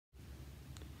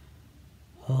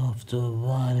After a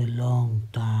very long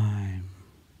time.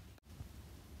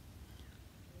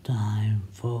 Time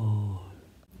for...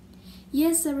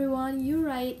 Yes everyone, you're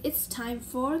right, it's time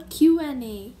for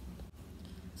Q&A.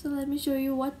 So let me show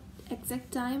you what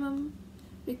exact time I'm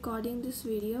recording this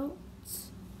video.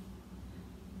 It's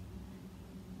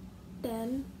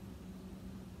 10.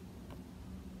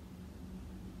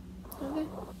 Okay.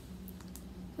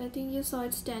 So I think you saw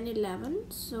it's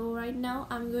 10:11. So right now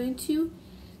I'm going to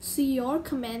see your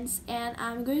comments and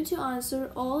I'm going to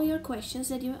answer all your questions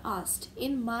that you asked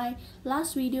in my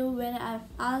last video when I've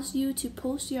asked you to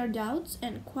post your doubts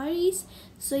and queries.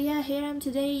 So yeah, here I am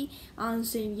today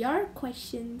answering your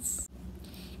questions.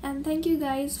 And thank you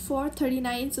guys for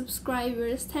 39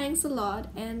 subscribers. Thanks a lot,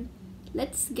 and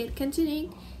let's get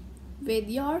continuing with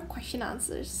your question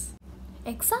answers.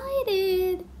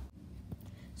 Excited!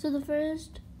 So the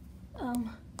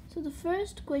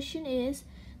first question is,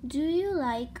 do you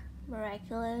like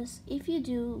Miraculous? If you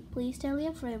do, please tell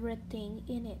your favorite thing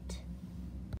in it.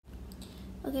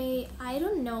 Okay, I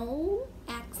don't know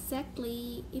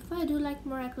exactly if I do like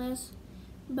Miraculous,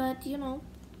 but you know,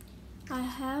 I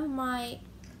have my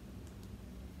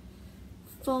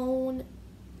phone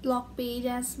blog page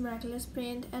as Miraculous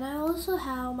Print, and I also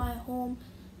have my home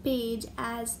page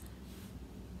as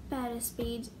Paris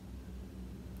page,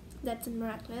 that's in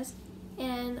Miraculous,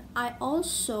 and I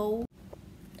also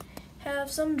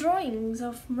have some drawings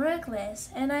of Miraculous,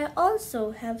 and I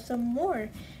also have some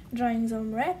more drawings of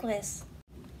Miraculous,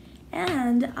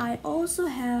 and I also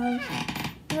have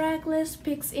Miraculous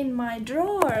pics in my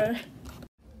drawer.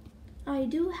 I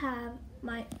do have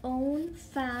my own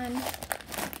fan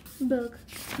book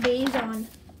based on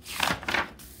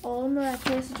all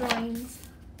Miraculous drawings,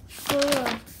 full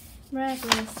of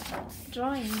Miraculous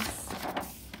drawings.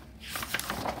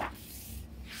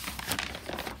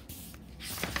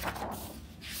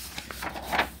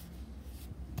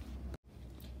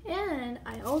 And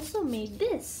I also made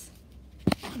this.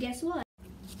 Guess what?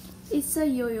 It's a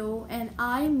yo-yo and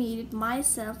I made it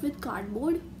myself with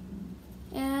cardboard,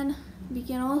 and we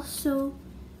can also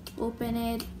open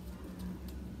it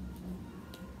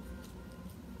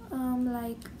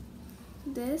like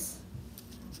this.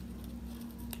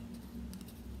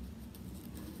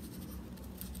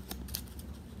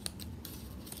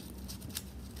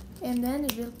 And then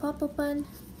it will pop open,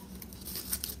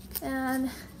 and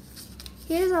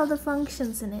here's all the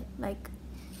functions in it, like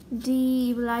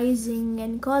de-evilizing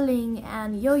and calling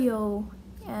and yo-yo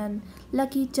and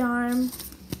lucky charm,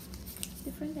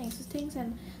 different things.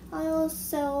 And I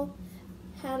also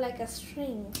have like a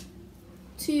string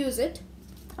to use it,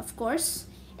 of course.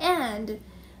 And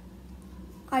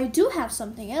I do have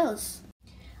something else.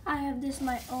 I have this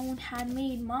my own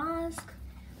handmade mask.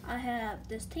 I have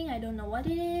this thing, I don't know what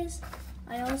it is.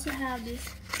 I also have this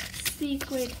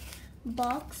secret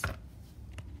box,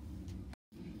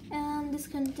 and this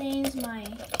contains my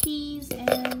keys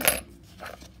and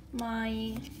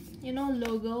my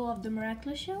logo of the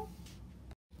Miraculous show.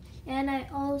 And I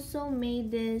also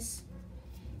made this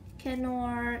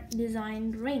Knorr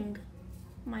designed ring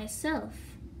myself,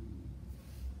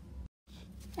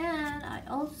 and I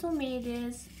also made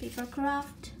this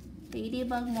papercraft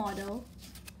ladybug model.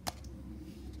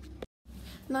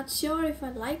 Not sure if I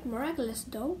like Miraculous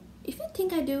though. If you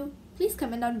think I do, please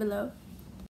comment down below.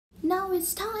 Now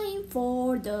it's time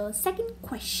for the second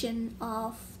question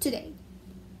of today.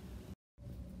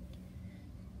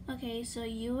 Okay, so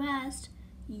you asked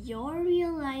your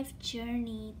real life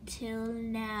journey till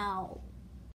now.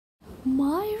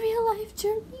 My real life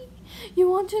journey? You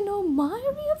want to know my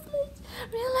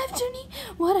real life journey?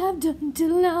 What I've done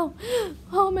till now?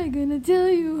 How am I gonna tell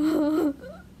you?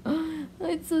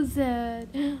 It's so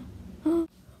sad.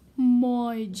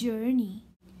 My journey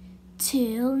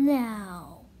till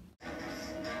now.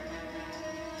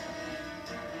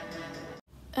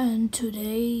 And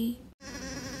today,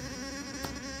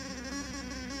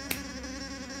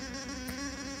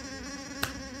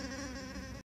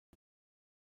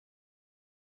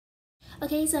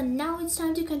 okay, so now it's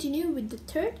time to continue with the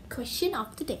third question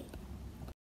of the day.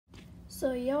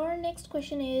 So your next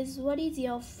question is, what is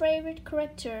your favorite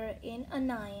character in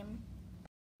anime?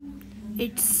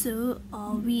 It's so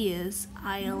obvious,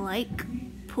 I like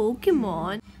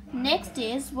Pokemon. Next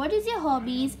is, what is your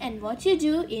hobbies and what you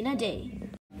do in a day?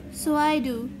 So I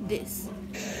do this.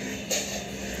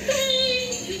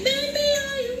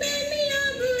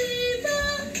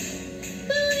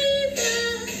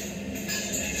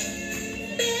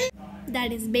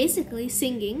 That is basically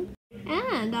singing.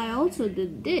 And I also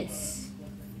did this.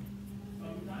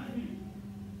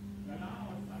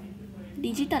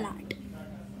 Digital art.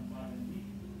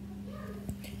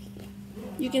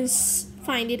 You can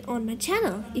find it on my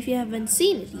channel. If you haven't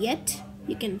seen it yet,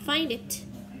 you can find it.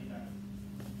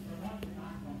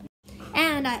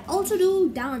 And I also do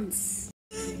dance.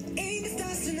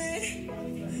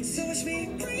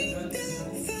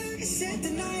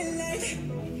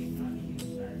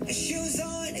 Shoes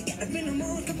on, get up in the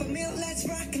morning, cup of milk, let's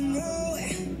rock and roll.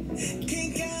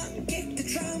 Kink out, kick the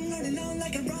drum, rolling on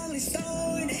like a rolling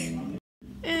stone.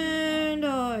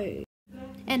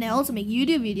 And I also make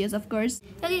YouTube videos, of course.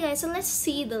 Okay guys, so let's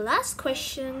see the last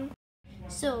question.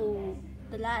 So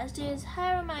the last is,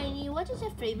 hi Hermione, what is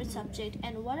your favorite subject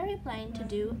and what are you planning to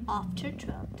do after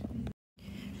 12th?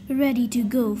 Ready to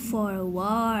go for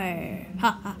war.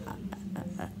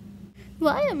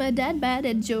 Why am I that bad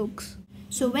at jokes?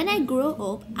 So when I grow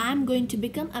up, I'm going to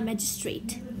become a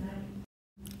magistrate.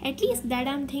 At least that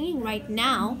I'm thinking right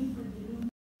now.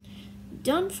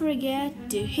 Don't forget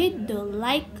to hit the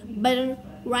like button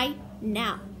right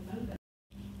now.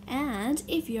 And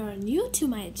if you're new to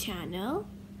my channel,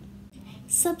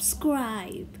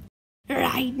 subscribe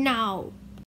right now.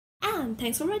 And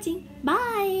thanks for watching.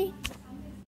 Bye.